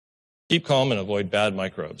Keep calm and avoid bad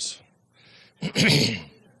microbes.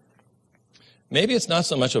 Maybe it's not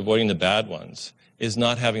so much avoiding the bad ones, is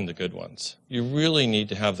not having the good ones. You really need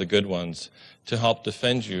to have the good ones to help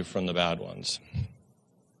defend you from the bad ones.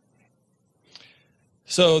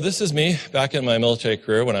 So this is me back in my military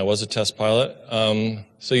career when I was a test pilot.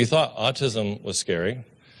 So you thought autism was scary.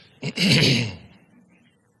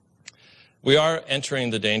 We are entering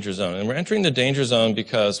the danger zone. And we're entering the danger zone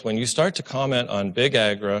because when you start to comment on big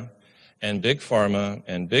agri and big pharma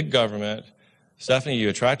and big government, Stephanie, you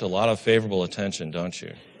attract a lot of favorable attention, don't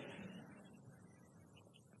you?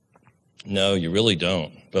 No, you really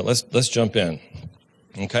don't. But let's jump in.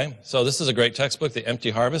 Okay, so this is a great textbook, The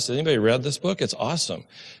Empty Harvest. Has anybody read this book? It's awesome.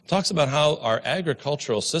 It talks about how our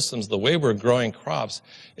agricultural systems, the way we're growing crops,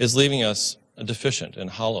 is leaving us deficient and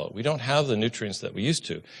hollow. We don't have the nutrients that we used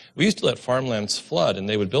to. We used to let farmlands flood, and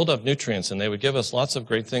they would build up nutrients, and they would give us lots of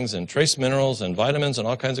great things and trace minerals and vitamins and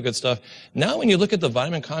all kinds of good stuff. Now when you look at the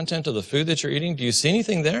vitamin content of the food that you're eating, do you see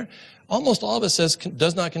anything there? Almost all of it says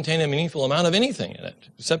does not contain a meaningful amount of anything in it,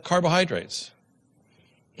 except carbohydrates.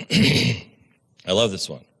 I love this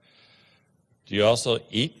one. Do you also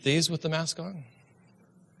eat these with the mask on?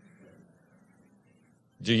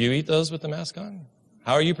 Do you eat those with the mask on?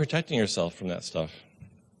 How are you protecting yourself from that stuff?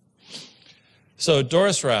 So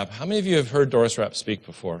Doris Rapp, how many of you have heard Doris Rapp speak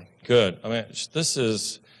before? Good. I mean, this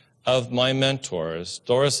is, of my mentors,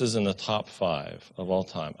 Doris is in the top 5 of all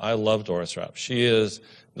time. I love Doris Rapp. She is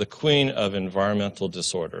the queen of environmental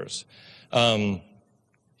disorders.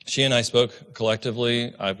 She and I spoke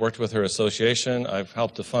collectively. I've worked with her association. I've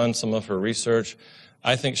helped to fund some of her research.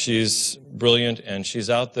 I think she's brilliant, and she's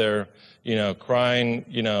out there, crying,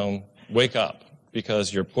 wake up,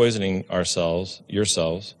 because you're poisoning yourselves.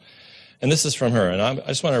 And this is from her, and I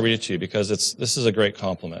just want to read it to you because this is a great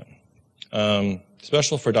compliment.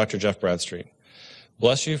 Special for Dr. Jeff Bradstreet.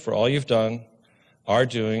 Bless you for all you've done, are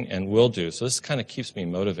doing, and will do. So this kind of keeps me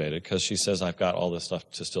motivated because she says I've got all this stuff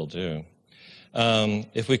to still do.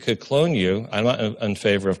 If we could clone you, I'm not in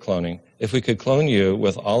favor of cloning, if we could clone you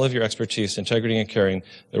with all of your expertise, integrity, and caring,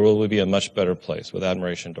 there will be a much better place. With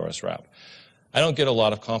admiration, Doris Rapp. I don't get a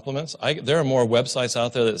lot of compliments. There are more websites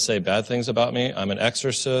out there that say bad things about me. I'm an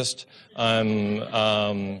exorcist. I'm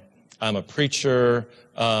a preacher,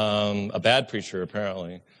 a bad preacher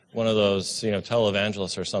apparently. One of those,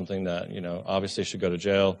 televangelists or something that, obviously should go to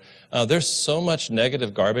jail. There's so much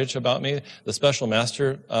negative garbage about me. The special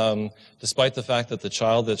master, despite the fact that the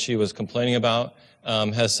child that she was complaining about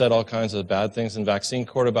has said all kinds of bad things in vaccine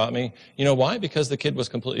court about me. You know why? Because the kid was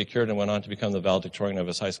completely cured and went on to become the valedictorian of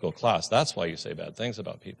his high school class. That's why you say bad things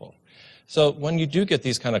about people. So when you do get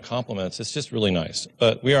these kind of compliments, it's just really nice.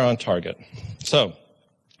 But we are on target. So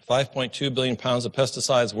 5.2 billion pounds of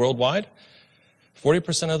pesticides worldwide.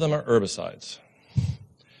 40% of them are herbicides.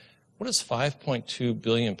 What does 5.2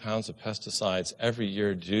 billion pounds of pesticides every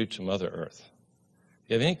year do to Mother Earth?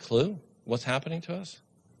 Do you have any clue what's happening to us?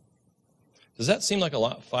 Does that seem like a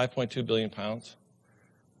lot, 5.2 billion pounds?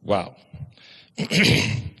 Wow.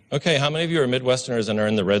 Okay, how many of you are Midwesterners and are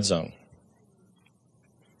in the red zone?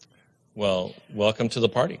 Well, welcome to the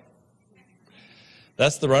party.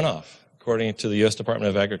 That's the runoff, according to the U.S. Department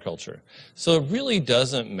of Agriculture. So it really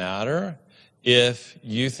doesn't matter if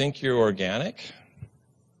you think you're organic,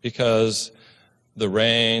 because the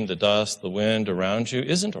rain, the dust, the wind around you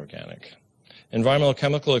isn't organic. Environmental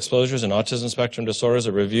chemical exposures and autism spectrum disorders,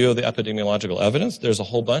 a review of the epidemiological evidence. There's a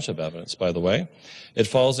whole bunch of evidence, by the way. It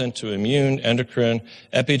falls into immune, endocrine,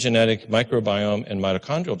 epigenetic, microbiome, and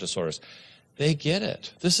mitochondrial disorders. They get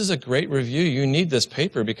it. This is a great review. You need this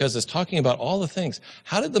paper because it's talking about all the things.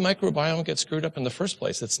 How did the microbiome get screwed up in the first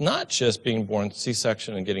place? It's not just being born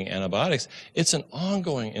C-section and getting antibiotics. It's an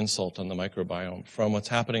ongoing insult on the microbiome from what's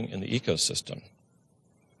happening in the ecosystem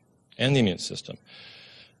and the immune system.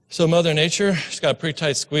 So Mother Nature, she's got a pretty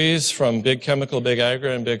tight squeeze from big chemical, big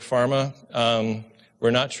agri, and big pharma.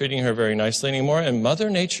 We're not treating her very nicely anymore, and Mother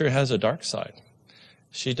Nature has a dark side.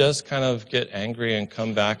 She does kind of get angry and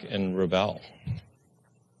come back and rebel.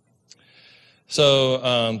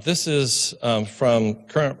 So this is from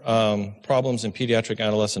current problems in pediatric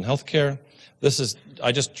adolescent health care.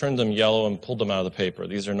 I just turned them yellow and pulled them out of the paper.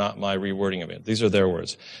 These are not my rewording of it. These are their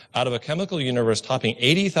words. Out of a chemical universe topping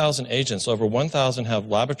 80,000 agents, over 1,000 have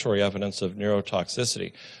laboratory evidence of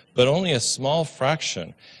neurotoxicity, but only a small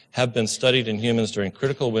fraction have been studied in humans during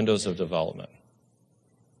critical windows of development.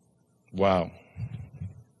 Wow.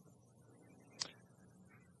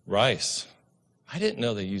 Rice. I didn't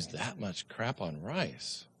know they used that much crap on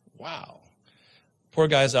rice. Wow. Poor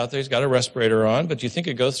guy's out there, he's got a respirator on, but do you think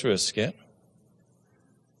it goes through his skin?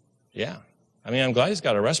 Yeah. I mean, I'm glad he's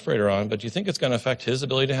got a respirator on, but do you think it's going to affect his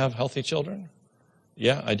ability to have healthy children?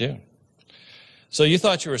 Yeah, I do. So you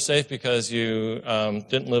thought you were safe because you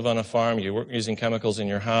didn't live on a farm, you weren't using chemicals in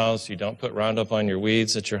your house, you don't put Roundup on your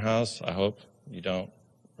weeds at your house. I hope you don't,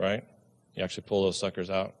 right? You actually pull those suckers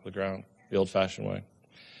out of the ground the old-fashioned way.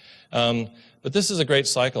 But this is a great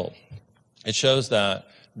cycle. It shows that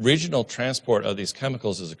regional transport of these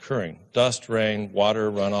chemicals is occurring. Dust, rain,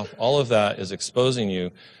 water, runoff, all of that is exposing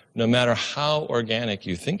you no matter how organic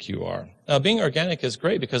you think you are. Now, being organic is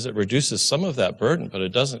great because it reduces some of that burden, but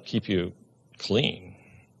it doesn't keep you clean.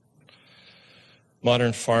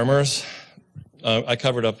 Modern farmers, I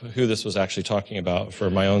covered up who this was actually talking about for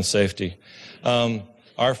my own safety.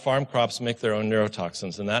 Our farm crops make their own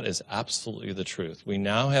neurotoxins, and that is absolutely the truth. We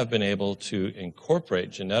now have been able to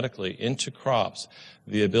incorporate genetically into crops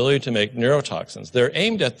the ability to make neurotoxins. They're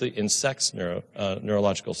aimed at the insect's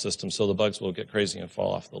neurological system, so the bugs will get crazy and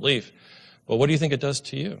fall off the leaf. But what do you think it does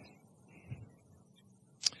to you?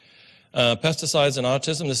 Pesticides and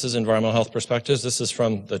autism, this is environmental health perspectives. This is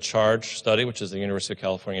from the CHARGE study, which is the University of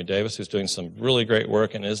California, Davis, who's doing some really great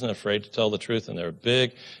work and isn't afraid to tell the truth. And they're a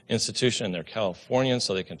big institution, and they're Californians,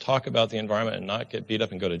 so they can talk about the environment and not get beat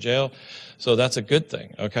up and go to jail. So that's a good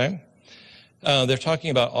thing, okay? They're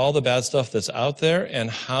talking about all the bad stuff that's out there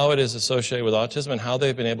and how it is associated with autism and how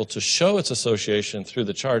they've been able to show its association through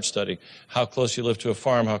the CHARGE study. How close you live to a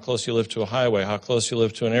farm, how close you live to a highway, how close you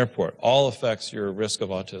live to an airport, all affects your risk of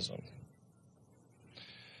autism.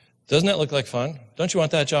 Doesn't that look like fun? Don't you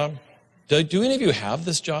want that job? Do any of you have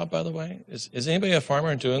this job, by the way? Is anybody a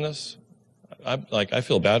farmer and doing this? I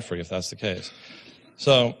feel bad for you if that's the case.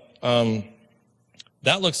 So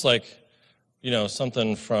that looks like, you know,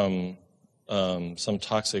 something from some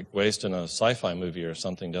toxic waste in a sci-fi movie or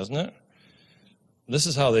something, doesn't it? This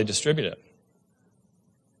is how they distribute it.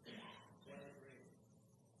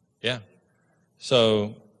 Yeah.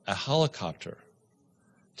 So a helicopter.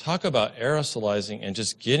 Talk about aerosolizing and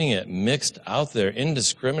just getting it mixed out there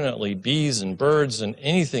indiscriminately. Bees and birds and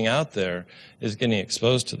anything out there is getting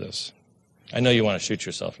exposed to this. I know you want to shoot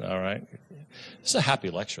yourself now, right? It's a happy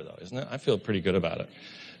lecture, though, isn't it? I feel pretty good about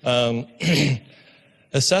it.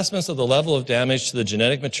 Assessments of the level of damage to the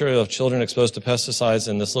genetic material of children exposed to pesticides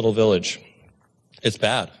in this little village. It's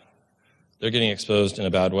bad. They're getting exposed in a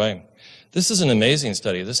bad way. This is an amazing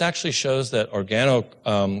study. This actually shows that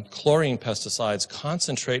organochlorine pesticides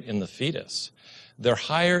concentrate in the fetus. They're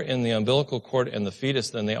higher in the umbilical cord and the fetus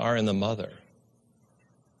than they are in the mother.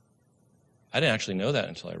 I didn't actually know that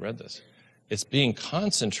until I read this. It's being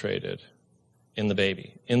concentrated in the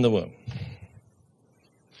baby, in the womb.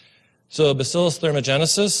 So Bacillus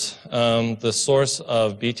thuringiensis, the source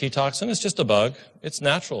of Bt toxin, is just a bug. It's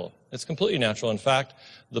natural. It's completely natural. In fact,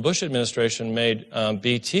 the Bush administration made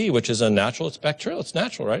Bt, which is a natural, it's bacterial, it's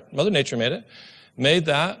natural, right? Mother Nature made it. Made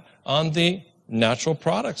that on the natural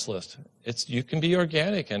products list. You can be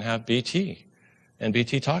organic and have Bt and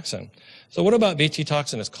Bt toxin. So what about Bt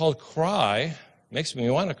toxin? It's called cry, makes me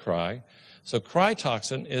want to cry. So cry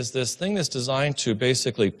toxin is this thing that's designed to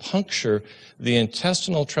basically puncture the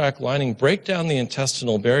intestinal tract lining, break down the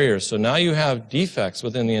intestinal barriers. So now you have defects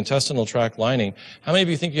within the intestinal tract lining. How many of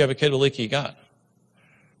you think you have a kid with leaky gut?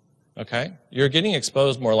 Okay? You're getting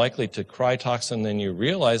exposed more likely to cry toxin than you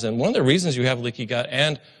realize. And one of the reasons you have leaky gut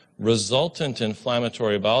and resultant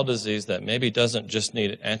inflammatory bowel disease that maybe doesn't just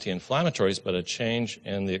need anti-inflammatories, but a change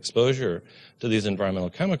in the exposure to these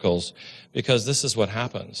environmental chemicals, because this is what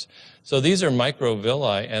happens. So these are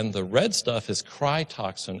microvilli, and the red stuff is cry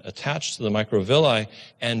toxin attached to the microvilli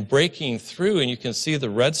and breaking through, and you can see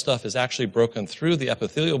the red stuff is actually broken through the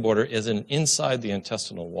epithelial border, is inside the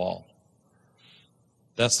intestinal wall.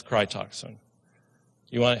 That's the cry toxin.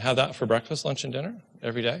 You want to have that for breakfast, lunch, and dinner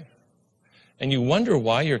every day? And you wonder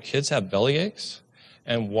why your kids have belly aches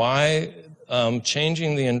and why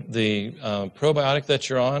changing the probiotic that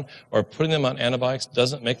you're on or putting them on antibiotics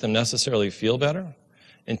doesn't make them necessarily feel better.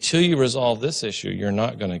 Until you resolve this issue, you're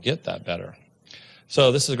not going to get that better.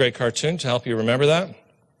 So this is a great cartoon to help you remember that.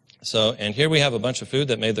 So, and here we have a bunch of food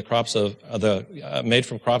that made the crops made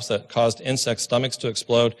from crops that caused insect stomachs to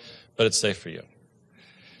explode, but it's safe for you.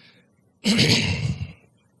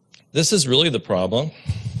 This is really the problem.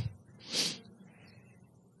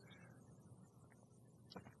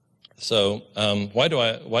 So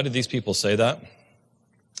why did these people say that?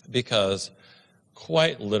 Because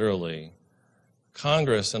quite literally,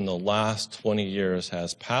 Congress in the last 20 years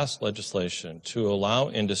has passed legislation to allow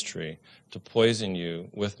industry to poison you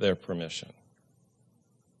with their permission.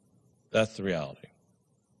 That's the reality.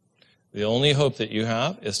 The only hope that you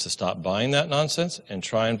have is to stop buying that nonsense and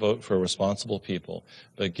try and vote for responsible people.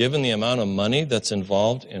 But given the amount of money that's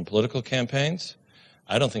involved in political campaigns,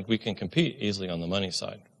 I don't think we can compete easily on the money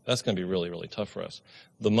side. That's going to be really, really tough for us.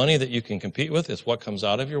 The money that you can compete with is what comes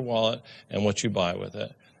out of your wallet and what you buy with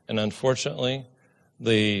it. And unfortunately,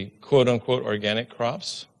 the quote-unquote organic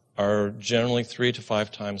crops are generally 3 to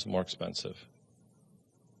 5 times more expensive.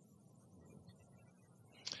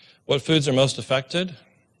 What foods are most affected?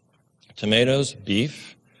 Tomatoes,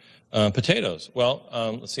 beef, potatoes. Well,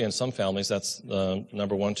 let's see, in some families, that's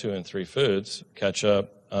number 1, 2, and 3 foods: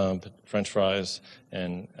 ketchup, French fries,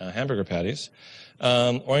 and hamburger patties.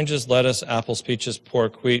 Oranges, lettuce, apples, peaches,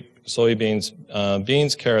 pork, wheat, soybeans,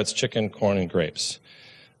 beans, carrots, chicken, corn, and grapes.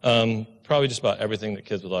 Probably just about everything that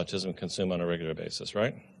kids with autism consume on a regular basis,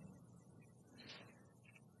 right?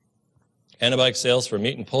 Antibiotic sales for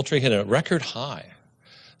meat and poultry hit a record high.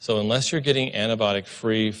 So unless you're getting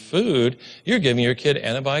antibiotic-free food, you're giving your kid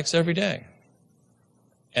antibiotics every day.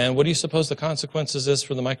 And what do you suppose the consequences is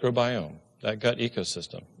for the microbiome, that gut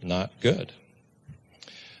ecosystem? Not good.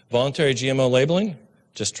 Voluntary GMO labeling,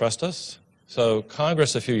 just trust us. So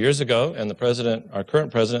Congress a few years ago, and the president, our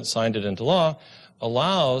current president, signed it into law,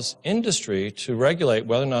 allows industry to regulate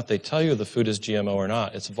whether or not they tell you the food is GMO or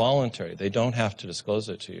not. It's voluntary. They don't have to disclose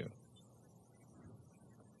it to you.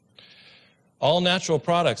 All natural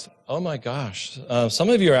products. Oh my gosh. Some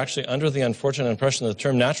of you are actually under the unfortunate impression that the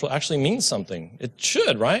term natural actually means something. It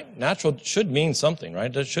should, right? Natural should mean something,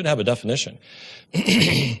 right? It should have a definition.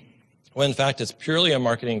 When in fact it's purely a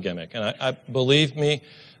marketing gimmick. And I believe me,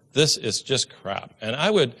 this is just crap. And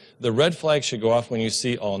the red flag should go off when you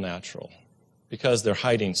see all natural, because they're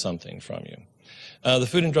hiding something from you. The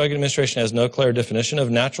Food and Drug Administration has no clear definition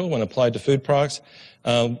of natural when applied to food products.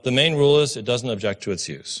 The main rule is it doesn't object to its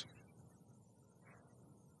use.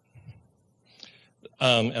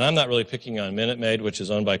 And I'm not really picking on Minute Maid, which is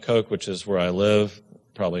owned by Coke, which is where I live,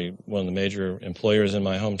 probably one of the major employers in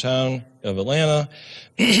my hometown of Atlanta.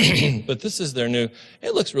 But this is their new,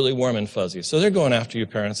 it looks really warm and fuzzy. So they're going after you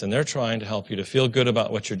parents, and they're trying to help you to feel good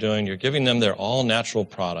about what you're doing. You're giving them their all-natural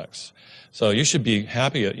products. So you should be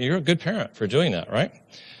happy. You're a good parent for doing that, right?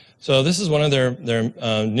 So this is one of their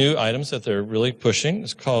new items that they're really pushing.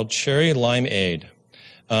 It's called Cherry Limeade.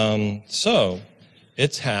 So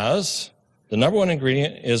it has... the number 1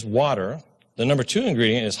 ingredient is water. The number 2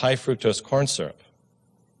 ingredient is high fructose corn syrup.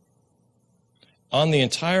 On the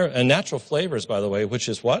entire, and natural flavors, by the way, which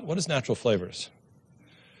is what? What is natural flavors?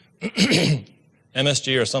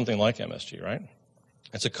 MSG or something like MSG, right?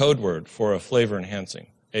 It's a code word for a flavor enhancing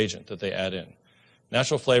agent that they add in.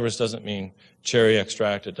 Natural flavors doesn't mean cherry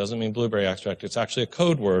extract. It doesn't mean blueberry extract. It's actually a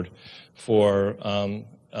code word for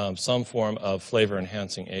some form of flavor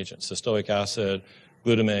enhancing agent. Cystoic acid,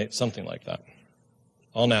 glutamate, something like that.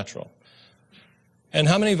 All natural. And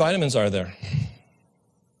how many vitamins are there?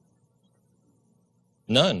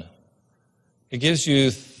 None. It gives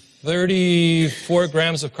you 34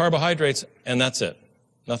 grams of carbohydrates, and that's it.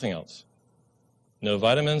 Nothing else. No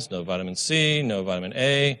vitamins, no vitamin C, no vitamin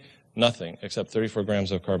A, nothing except 34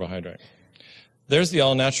 grams of carbohydrate. There's the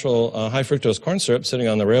all-natural high fructose corn syrup sitting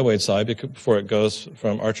on the railway side before it goes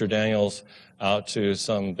from Archer Daniels out to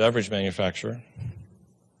some beverage manufacturer.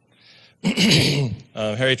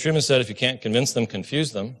 Harry Truman said, if you can't convince them,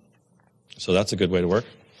 confuse them. So that's a good way to work.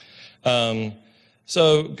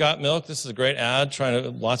 So Got Milk, this is a great ad,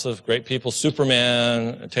 lots of great people.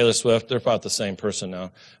 Superman, Taylor Swift, they're about the same person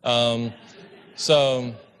now.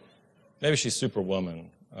 So maybe she's Superwoman.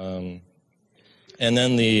 And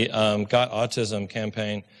then the Got Autism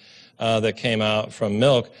campaign that came out from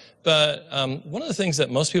milk. But one of the things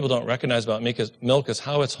that most people don't recognize about milk is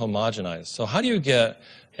how it's homogenized. So how do you get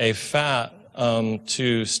a fat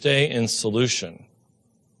to stay in solution?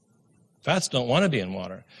 Fats don't want to be in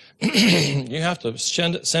water. You have to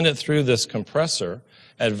send it through this compressor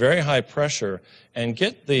at very high pressure and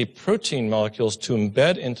get the protein molecules to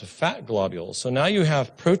embed into fat globules. So now you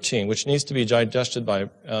have protein, which needs to be digested by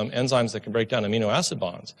enzymes that can break down amino acid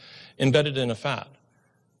bonds, embedded in a fat.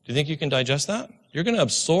 Do you think you can digest that? You're going to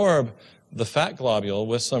absorb the fat globule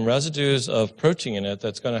with some residues of protein in it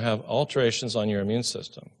that's going to have alterations on your immune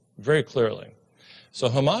system, very clearly. So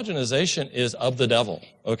homogenization is of the devil,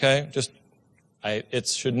 okay? It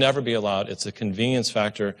should never be allowed. It's a convenience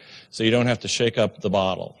factor, so you don't have to shake up the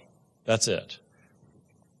bottle. That's it.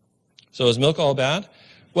 So is milk all bad?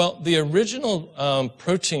 Well, the original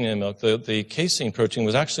protein in milk, the casein protein,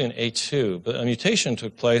 was actually an A2, but a mutation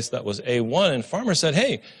took place that was A1, and farmers said,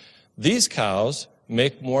 hey, these cows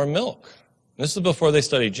make more milk. This is before they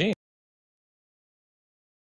studied genes.